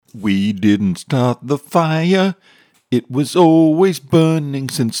We didn't start the fire, it was always burning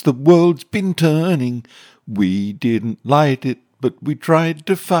since the world's been turning. We didn't light it, but we tried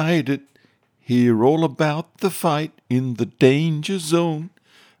to fight it. Hear all about the fight in the danger zone.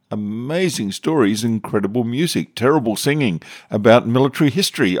 Amazing stories, incredible music, terrible singing about military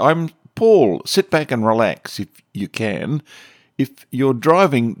history. I'm Paul. Sit back and relax if you can. If you're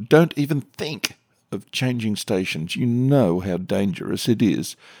driving, don't even think of changing stations. You know how dangerous it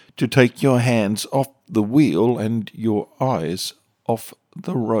is to take your hands off the wheel and your eyes off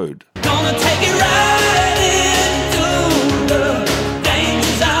the road. Gonna take it right into the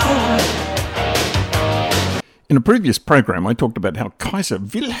danger zone. In a previous program, I talked about how Kaiser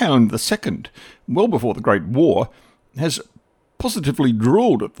Wilhelm II, well before the Great War, has positively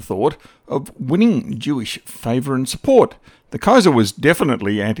drooled at the thought of winning Jewish favour and support. The Kaiser was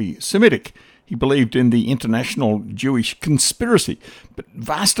definitely anti-Semitic. He believed in the international Jewish conspiracy, but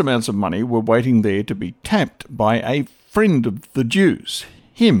vast amounts of money were waiting there to be tapped by a friend of the Jews,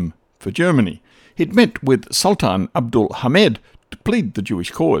 him, for Germany. He'd met with Sultan Abdulhamed to plead the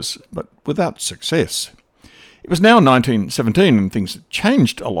Jewish cause, but without success. It was now 1917 and things had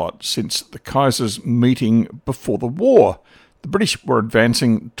changed a lot since the Kaiser's meeting before the war. The British were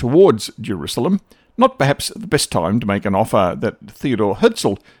advancing towards Jerusalem, not perhaps the best time to make an offer that Theodor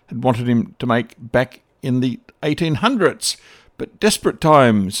Herzl had wanted him to make back in the 1800s, but desperate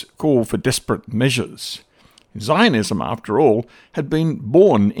times call for desperate measures. Zionism, after all, had been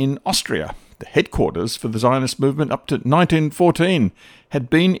born in Austria. The headquarters for the Zionist movement up to 1914 had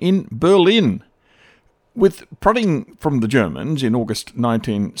been in Berlin. With prodding from the Germans in August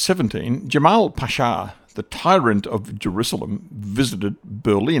 1917, Jemal Pasha, the tyrant of Jerusalem, visited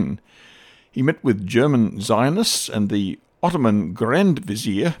Berlin. He met with German Zionists and the Ottoman Grand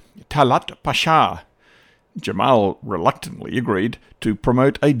Vizier, Talaat Pasha. Jemal reluctantly agreed to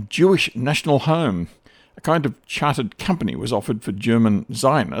promote a Jewish national home. A kind of chartered company was offered for German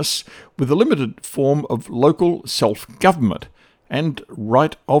Zionists with a limited form of local self-government and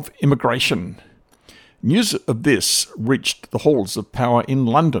right of immigration. News of this reached the halls of power in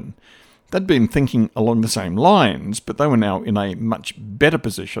London. They'd been thinking along the same lines, but they were now in a much better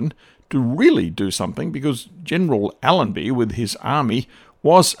position to really do something because General Allenby, with his army,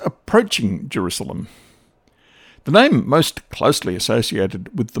 was approaching Jerusalem. The name most closely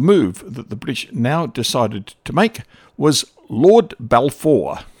associated with the move that the British now decided to make was Lord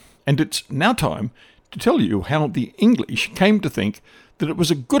Balfour, and it's now time to tell you how the English came to think that it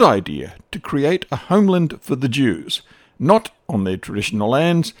was a good idea to create a homeland for the Jews, not on their traditional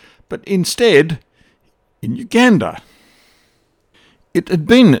lands, but instead in Uganda. It had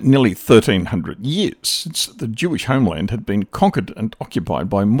been nearly 1,300 years since the Jewish homeland had been conquered and occupied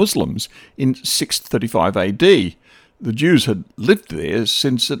by Muslims in 635 AD. The Jews had lived there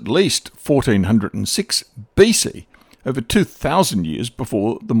since at least 1406 BC, over 2,000 years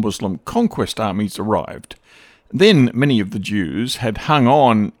before the Muslim conquest armies arrived. Then many of the Jews had hung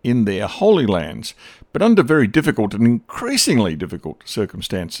on in their holy lands, but under very difficult and increasingly difficult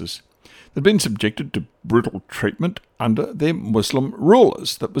circumstances. They'd been subjected to brutal treatment under their Muslim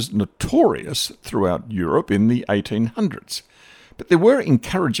rulers that was notorious throughout Europe in the 1800s. But there were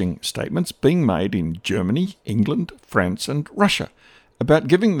encouraging statements being made in Germany, England, France and Russia about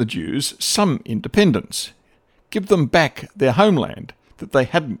giving the Jews some independence. Give them back their homeland that they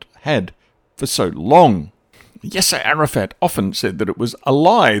hadn't had for so long. Yasser Arafat often said that it was a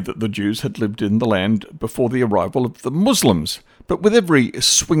lie that the Jews had lived in the land before the arrival of the Muslims, but with every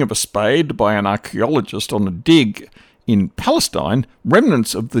swing of a spade by an archaeologist on a dig in Palestine,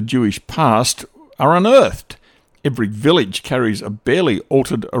 remnants of the Jewish past are unearthed. Every village carries a barely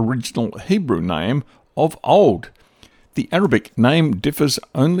altered original Hebrew name of old. The Arabic name differs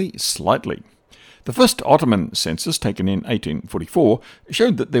only slightly. The first Ottoman census, taken in 1844,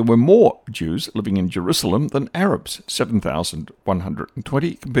 showed that there were more Jews living in Jerusalem than Arabs,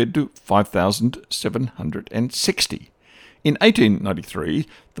 7,120 compared to 5,760. In 1893,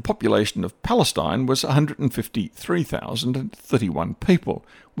 the population of Palestine was 153,031 people,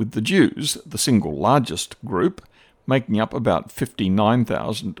 with the Jews, the single largest group, making up about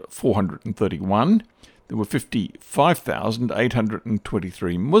 59,431. There were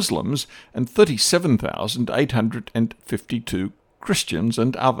 55,823 Muslims and 37,852 Christians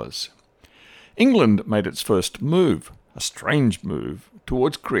and others. England made its first move, a strange move,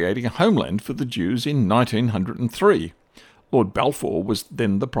 towards creating a homeland for the Jews in 1903. Lord Balfour was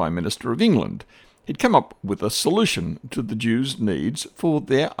then the Prime Minister of England. He'd come up with a solution to the Jews' needs for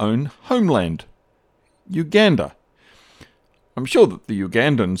their own homeland, Uganda. I'm sure that the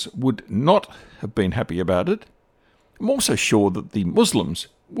Ugandans would not have been happy about it. I'm also sure that the Muslims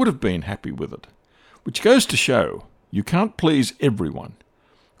would have been happy with it, which goes to show you can't please everyone.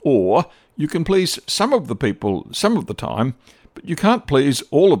 Or you can please some of the people some of the time, but you can't please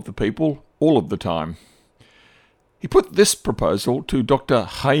all of the people all of the time. He put this proposal to Dr.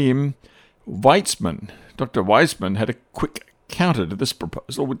 Chaim Weizmann. Dr. Weizmann had a quick counter to this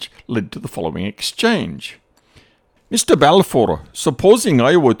proposal, which led to the following exchange. Mr. Balfour, supposing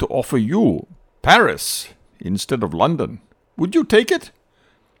I were to offer you Paris instead of London, would you take it?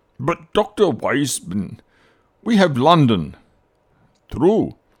 But Dr. Weizmann, we have London.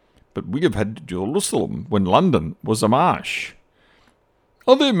 True, but we have had Jerusalem when London was a marsh.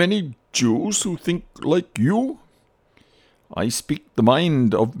 Are there many Jews who think like you? I speak the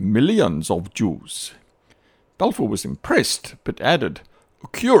mind of millions of Jews. Balfour was impressed, but added,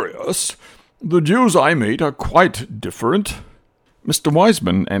 Curious, the Jews I meet are quite different. Mr.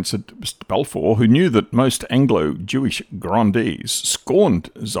 Weizmann answered Mr. Balfour, who knew that most Anglo-Jewish grandees scorned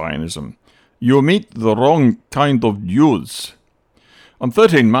Zionism. You meet the wrong kind of Jews. On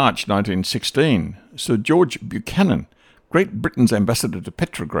 13 March 1916, Sir George Buchanan, Great Britain's ambassador to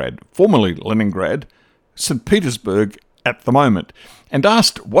Petrograd, formerly Leningrad, St. Petersburg at the moment, and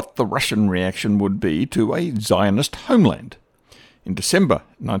asked what the Russian reaction would be to a Zionist homeland. In December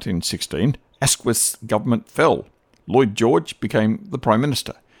 1916, Asquith's government fell. Lloyd George became the Prime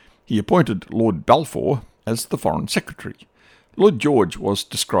Minister. He appointed Lord Balfour as the Foreign Secretary. Lloyd George was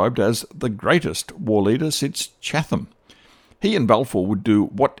described as the greatest war leader since Chatham. He and Balfour would do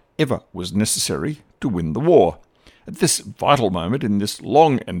whatever was necessary to win the war. At this vital moment in this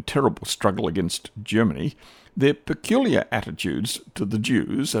long and terrible struggle against Germany, their peculiar attitudes to the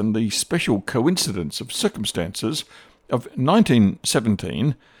Jews and the special coincidence of circumstances of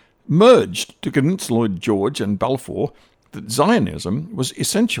 1917 merged to convince Lloyd George and Balfour that Zionism was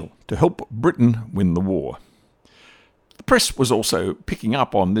essential to help Britain win the war. The press was also picking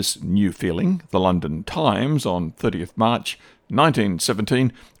up on this new feeling. The London Times on 30th March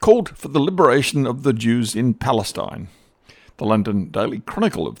 1917 called for the liberation of the Jews in Palestine. The London Daily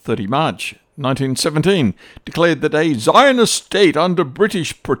Chronicle of 30 March 1917 declared that a Zionist state under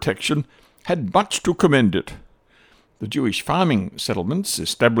British protection had much to commend it. The Jewish farming settlements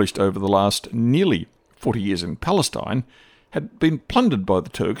established over the last nearly 40 years in Palestine had been plundered by the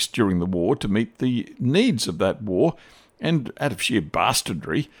Turks during the war to meet the needs of that war and out of sheer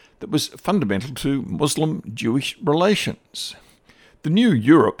bastardry that was fundamental to Muslim-Jewish relations. The New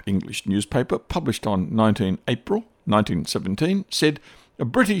Europe English newspaper, published on 19 April 1917, said, "A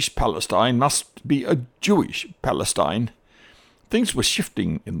British Palestine must be a Jewish Palestine." Things were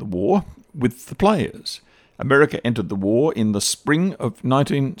shifting in the war with the players. America entered the war in the spring of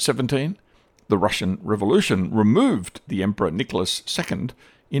 1917. The Russian Revolution removed the Emperor Nicholas II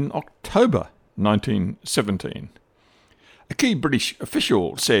in October 1917. A key British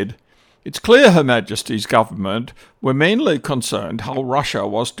official said, "It's clear Her Majesty's government were mainly concerned how Russia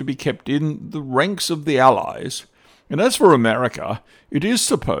was to be kept in the ranks of the Allies, and as for America, it is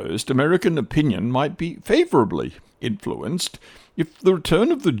supposed American opinion might be favourably influenced if the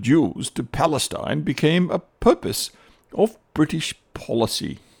return of the Jews to Palestine became a purpose of British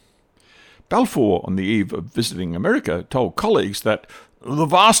policy." Balfour, on the eve of visiting America, told colleagues that the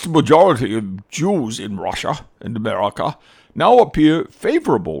vast majority of Jews in Russia and America now appear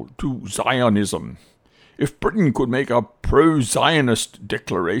favourable to Zionism. If Britain could make a pro-Zionist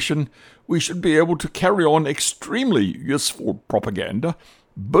declaration, we should be able to carry on extremely useful propaganda,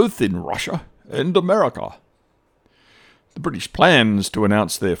 both in Russia and America. The British plans to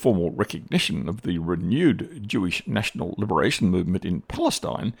announce their formal recognition of the renewed Jewish national liberation movement in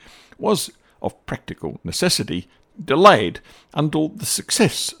Palestine was, of practical necessity, delayed until the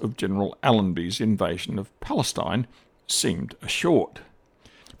success of General Allenby's invasion of Palestine seemed assured.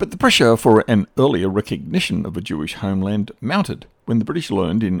 But the pressure for an earlier recognition of a Jewish homeland mounted when the British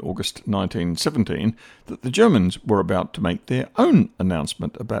learned in August 1917 that the Germans were about to make their own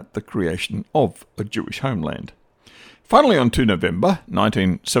announcement about the creation of a Jewish homeland. Finally, on 2 November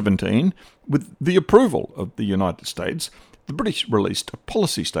 1917, with the approval of the United States, the British released a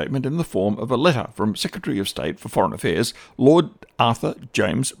policy statement in the form of a letter from Secretary of State for Foreign Affairs, Lord Arthur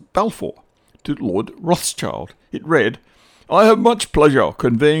James Balfour, to Lord Rothschild. It read, "I have much pleasure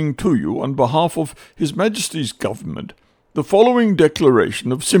conveying to you on behalf of His Majesty's Government the following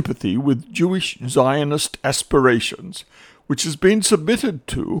declaration of sympathy with Jewish Zionist aspirations, which has been submitted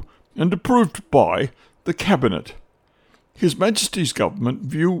to and approved by the Cabinet. His Majesty's Government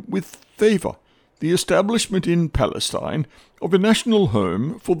view with favour the establishment in Palestine of a national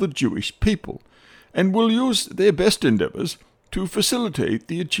home for the Jewish people, and will use their best endeavours to facilitate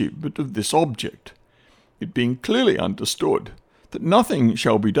the achievement of this object. It being clearly understood that nothing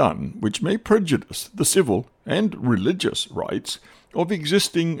shall be done which may prejudice the civil and religious rights of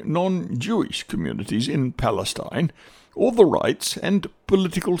existing non-Jewish communities in Palestine, or the rights and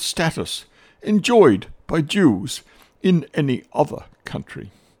political status enjoyed by Jews in any other country.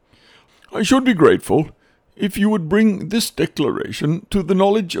 I should be grateful if you would bring this declaration to the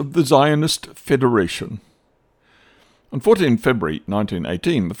knowledge of the Zionist Federation. On 14 February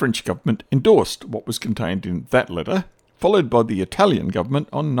 1918, the French government endorsed what was contained in that letter, followed by the Italian government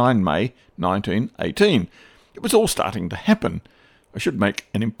on 9 May 1918. It was all starting to happen. I should make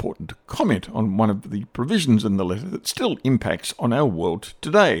an important comment on one of the provisions in the letter that still impacts on our world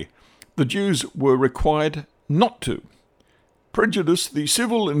today. The Jews were required not to prejudice the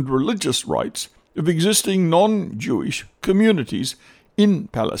civil and religious rights of existing non-Jewish communities in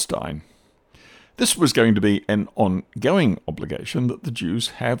Palestine. This was going to be an ongoing obligation that the Jews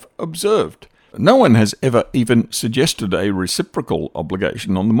have observed. No one has ever even suggested a reciprocal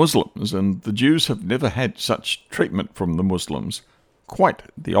obligation on the Muslims, and the Jews have never had such treatment from the Muslims. Quite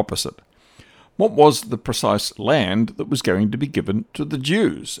the opposite. What was the precise land that was going to be given to the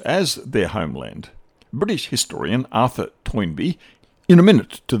Jews as their homeland? British historian Arthur Toynbee, in a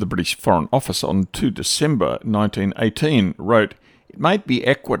minute to the British Foreign Office on 2 December 1918, wrote, "It might be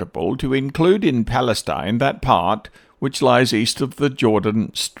equitable to include in Palestine that part which lies east of the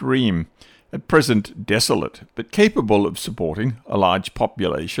Jordan stream, at present desolate, but capable of supporting a large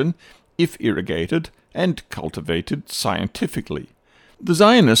population, if irrigated and cultivated scientifically. The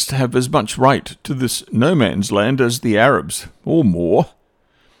Zionists have as much right to this no-man's land as the Arabs, or more."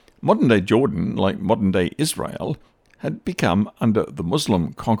 Modern-day Jordan, like modern-day Israel, had become, under the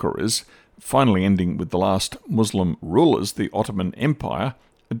Muslim conquerors, finally ending with the last Muslim rulers, the Ottoman Empire,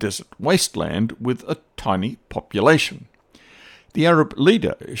 a desert wasteland with a tiny population. The Arab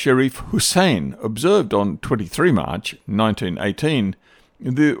leader, Sherif Hussein, observed on 23 March 1918,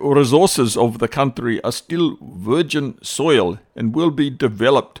 "The resources of the country are still virgin soil and will be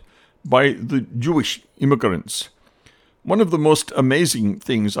developed by the Jewish immigrants. One of the most amazing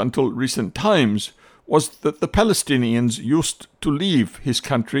things until recent times was that the Palestinians used to leave his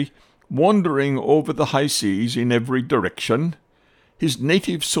country, wandering over the high seas in every direction. His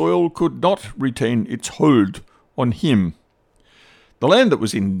native soil could not retain its hold on him." The land that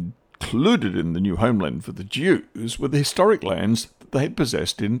was included in the new homeland for the Jews were the historic lands that they had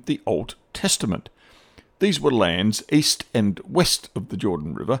possessed in the Old Testament. These were lands east and west of the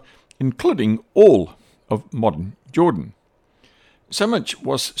Jordan River, including all of modern Jordan. So much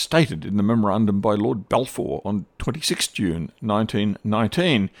was stated in the memorandum by Lord Balfour on 26 June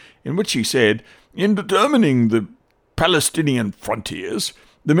 1919, in which he said, "In determining the Palestinian frontiers,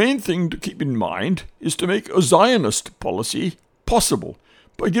 the main thing to keep in mind is to make a Zionist policy possible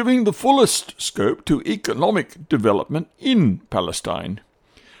by giving the fullest scope to economic development in Palestine.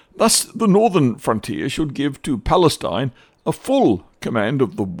 Thus, the northern frontier should give to Palestine a full command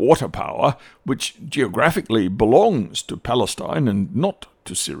of the water power, which geographically belongs to Palestine and not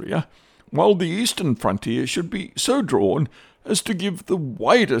to Syria, while the eastern frontier should be so drawn as to give the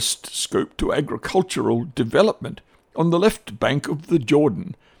widest scope to agricultural development on the left bank of the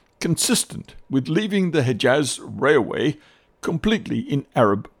Jordan, consistent with leaving the Hejaz Railway completely in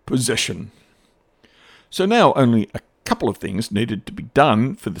Arab possession." So now only a couple of things needed to be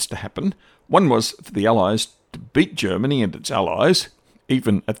done for this to happen. One was for the Allies to beat Germany and its allies.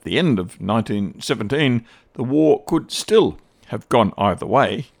 Even at the end of 1917, the war could still have gone either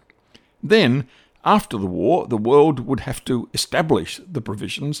way. Then, after the war, the world would have to establish the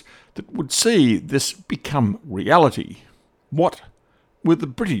provisions that would see this become reality. What were the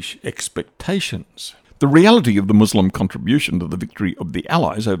British expectations? The reality of the Muslim contribution to the victory of the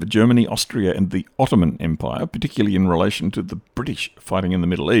Allies over Germany, Austria and the Ottoman Empire, particularly in relation to the British fighting in the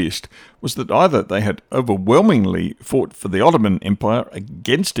Middle East, was that either they had overwhelmingly fought for the Ottoman Empire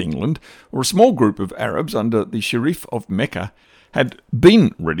against England, or a small group of Arabs under the Sherif of Mecca had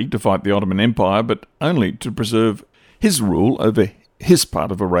been ready to fight the Ottoman Empire, but only to preserve his rule over his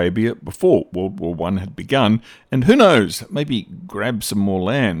part of Arabia before World War I had begun, and who knows, maybe grab some more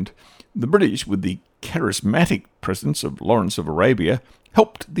land. The British, with the charismatic presence of Lawrence of Arabia,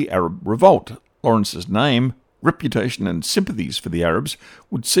 helped the Arab revolt. Lawrence's name, reputation and sympathies for the Arabs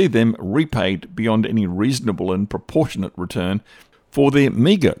would see them repaid beyond any reasonable and proportionate return for their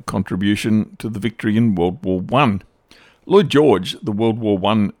meagre contribution to the victory in World War I. Lloyd George, the World War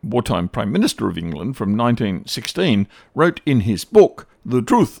I wartime Prime Minister of England from 1916, wrote in his book, The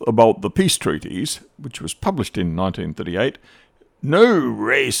Truth About the Peace Treaties, which was published in 1938, "No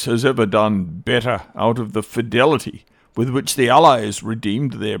race has ever done better out of the fidelity with which the Allies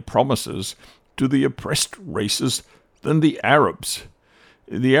redeemed their promises to the oppressed races than the Arabs.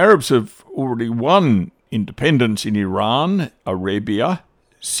 The Arabs have already won independence in Iran, Arabia,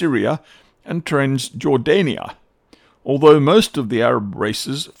 Syria, and Transjordania, although most of the Arab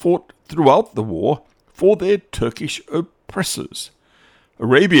races fought throughout the war for their Turkish oppressors.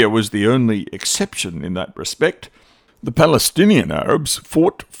 Arabia was the only exception in that respect. The Palestinian Arabs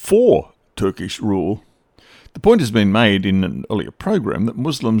fought for Turkish rule. The point has been made in an earlier program that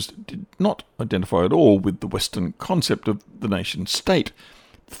Muslims did not identify at all with the Western concept of the nation-state.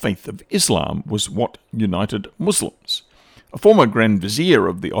 The faith of Islam was what united Muslims. A former Grand Vizier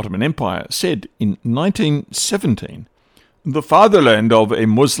of the Ottoman Empire said in 1917, "The fatherland of a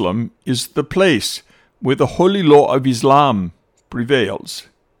Muslim is the place where the holy law of Islam prevails."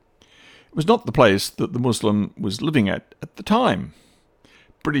 It was not the place that the Muslim was living at the time.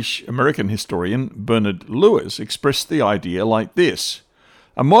 British-American historian Bernard Lewis expressed the idea like this: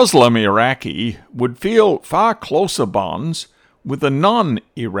 "A Muslim Iraqi would feel far closer bonds with a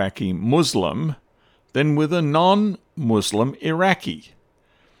non-Iraqi Muslim than with a non-Muslim Iraqi.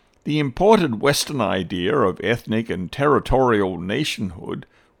 The imported Western idea of ethnic and territorial nationhood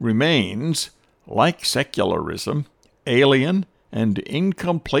remains, like secularism, alien and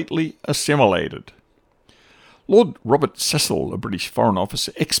incompletely assimilated." Lord Robert Cecil, a British Foreign Office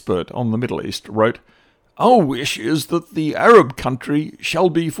expert on the Middle East, wrote, "Our wish is that the Arab country shall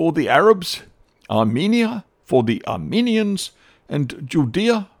be for the Arabs, Armenia for the Armenians, and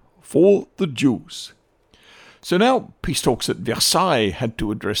Judea for the Jews." So now peace talks at Versailles had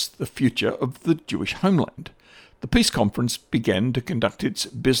to address the future of the Jewish homeland. The peace conference began to conduct its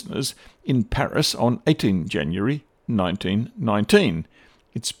business in Paris on 18 January 1919.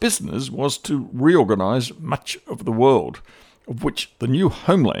 Its business was to reorganize much of the world, of which the new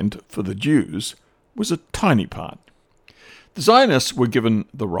homeland for the Jews was a tiny part. The Zionists were given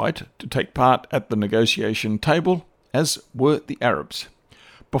the right to take part at the negotiation table, as were the Arabs.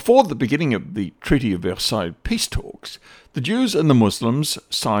 Before the beginning of the Treaty of Versailles peace talks, the Jews and the Muslims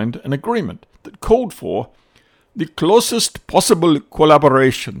signed an agreement that called for the closest possible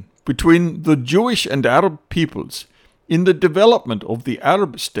collaboration between the Jewish and Arab peoples in the development of the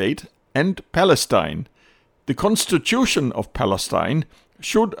Arab state and Palestine. The Constitution of Palestine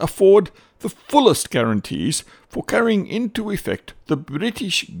should afford the fullest guarantees for carrying into effect the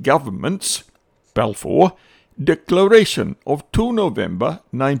British government's Balfour Declaration of 2 November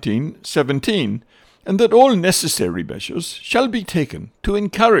 1917, and that all necessary measures shall be taken to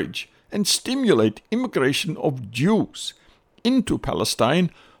encourage and stimulate immigration of Jews into Palestine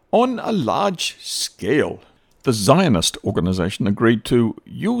on a large scale. The Zionist Organization agreed to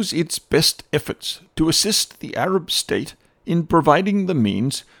use its best efforts to assist the Arab state in providing the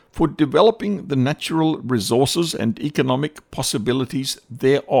means for developing the natural resources and economic possibilities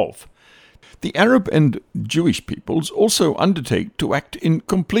thereof. The Arab and Jewish peoples also undertake to act in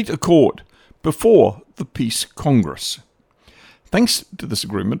complete accord before the Peace Congress. Thanks to this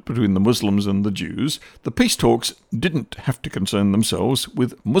agreement between the Muslims and the Jews, the peace talks didn't have to concern themselves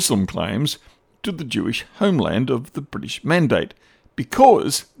with Muslim claims to the Jewish homeland of the British Mandate,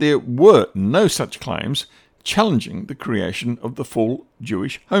 because there were no such claims challenging the creation of the full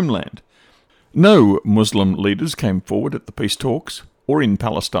Jewish homeland. No Muslim leaders came forward at the peace talks or in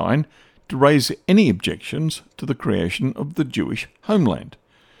Palestine to raise any objections to the creation of the Jewish homeland.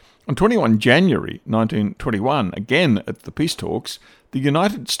 On 21 January 1921, again at the peace talks, the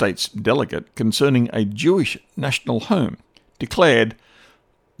United States delegate concerning a Jewish national home declared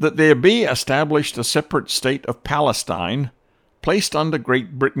that there be established a separate state of Palestine, placed under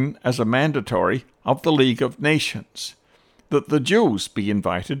Great Britain as a mandatory of the League of Nations, that the Jews be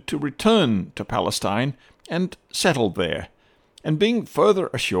invited to return to Palestine and settle there, and being further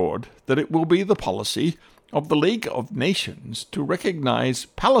assured that it will be the policy of the League of Nations to recognize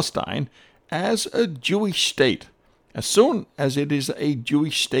Palestine as a Jewish state, as soon as it is a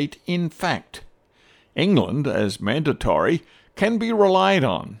Jewish state in fact. England, as mandatory, can be relied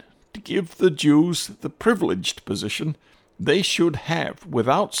on to give the Jews the privileged position they should have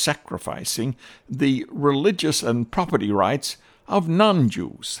without sacrificing the religious and property rights of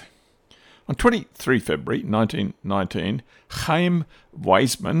non-Jews. On 23 February 1919, Chaim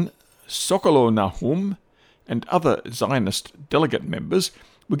Weizmann, Sokolow Nahum, and other Zionist delegate members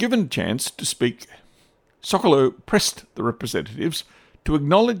were given a chance to speak. Sokolow pressed the representatives to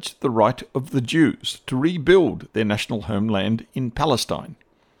acknowledge the right of the Jews to rebuild their national homeland in Palestine.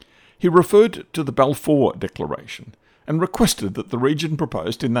 He referred to the Balfour Declaration and requested that the region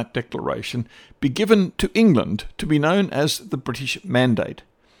proposed in that declaration be given to England to be known as the British Mandate.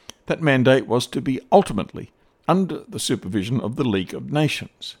 That mandate was to be ultimately under the supervision of the League of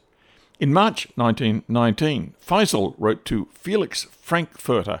Nations. In March 1919, Faisal wrote to Felix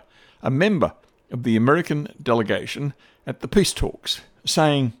Frankfurter, a member of the American delegation at the peace talks,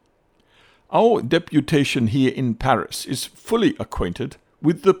 saying, "Our deputation here in Paris is fully acquainted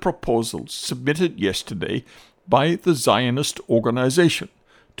with the proposals submitted yesterday by the Zionist Organization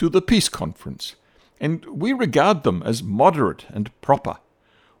to the peace conference, and we regard them as moderate and proper.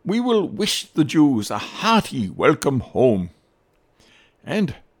 We will wish the Jews a hearty welcome home."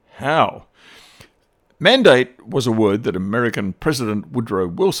 And how? Mandate was a word that American President Woodrow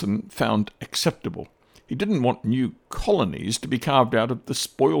Wilson found acceptable. He didn't want new colonies to be carved out of the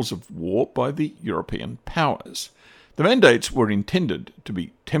spoils of war by the European powers. The mandates were intended to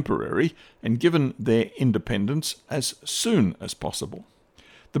be temporary and given their independence as soon as possible.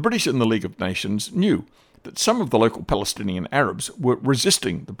 The British and the League of Nations knew that some of the local Palestinian Arabs were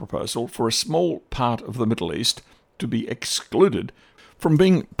resisting the proposal for a small part of the Middle East to be excluded from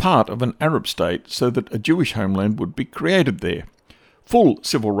being part of an Arab state so that a Jewish homeland would be created there. Full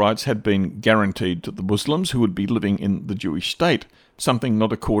civil rights had been guaranteed to the Muslims who would be living in the Jewish state, something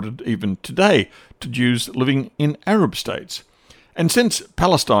not accorded even today to Jews living in Arab states. And since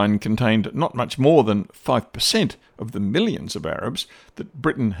Palestine contained not much more than 5% of the millions of Arabs that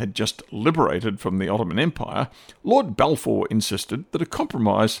Britain had just liberated from the Ottoman Empire, Lord Balfour insisted that a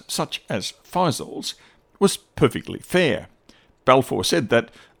compromise such as Faisal's was perfectly fair. Balfour said that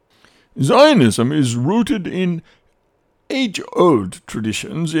Zionism is rooted in age-old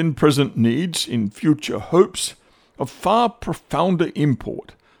traditions, in present needs, in future hopes, of far profounder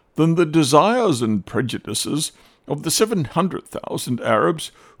import than the desires and prejudices of the 700,000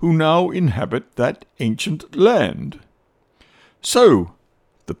 Arabs who now inhabit that ancient land. So,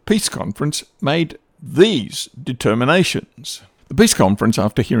 the peace conference made these determinations. The peace conference,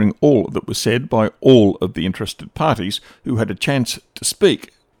 after hearing all that was said by all of the interested parties who had a chance to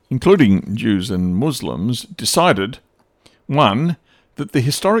speak, including Jews and Muslims, decided 1. That the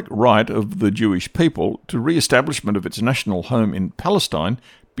historic right of the Jewish people to re-establishment of its national home in Palestine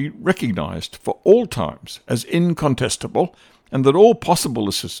be recognised for all times as incontestable, and that all possible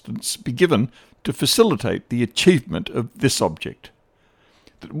assistance be given to facilitate the achievement of this object.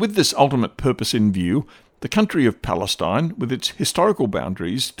 That with this ultimate purpose in view, the country of Palestine, with its historical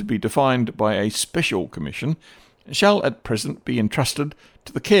boundaries to be defined by a special commission, shall at present be entrusted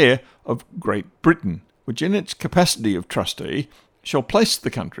to the care of Great Britain, which in its capacity of trustee shall place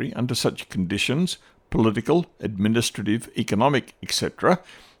the country under such conditions, political, administrative, economic, etc.,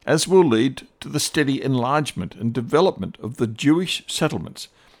 as will lead to the steady enlargement and development of the Jewish settlements,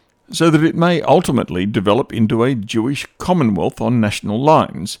 so that it may ultimately develop into a Jewish commonwealth on national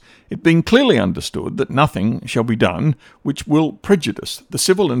lines, it being clearly understood that nothing shall be done which will prejudice the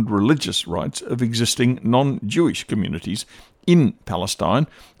civil and religious rights of existing non-Jewish communities in Palestine,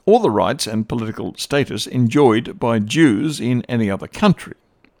 or the rights and political status enjoyed by Jews in any other country.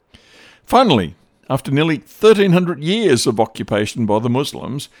 Finally, after nearly 1,300 years of occupation by the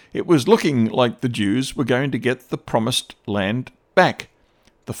Muslims, it was looking like the Jews were going to get the promised land back.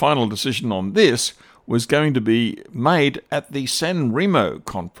 The final decision on this was going to be made at the San Remo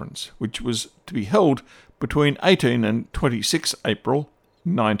Conference, which was to be held between 18 and 26 April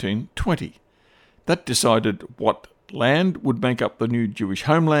 1920. That decided what land would make up the new Jewish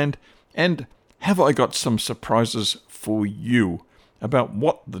homeland, and have I got some surprises for you about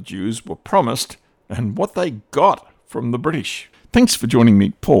what the Jews were promised and what they got from the British. Thanks for joining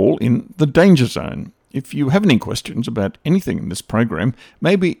me, Paul, in The Danger Zone. If you have any questions about anything in this program,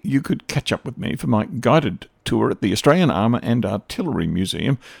 maybe you could catch up with me for my guided tour at the Australian Armour and Artillery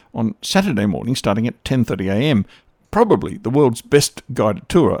Museum on Saturday morning starting at 10:30 a.m. Probably the world's best guided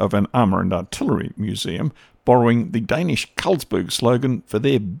tour of an armour and artillery museum, borrowing the Danish Carlsberg slogan for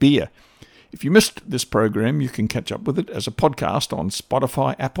their beer. If you missed this program, you can catch up with it as a podcast on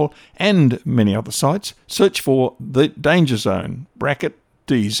Spotify, Apple, and many other sites. Search for The Danger Zone,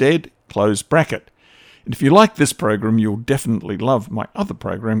 DZ, close bracket. And if you like this program, you'll definitely love my other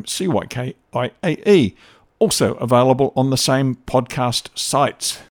program, CYKIAE, also available on the same podcast sites.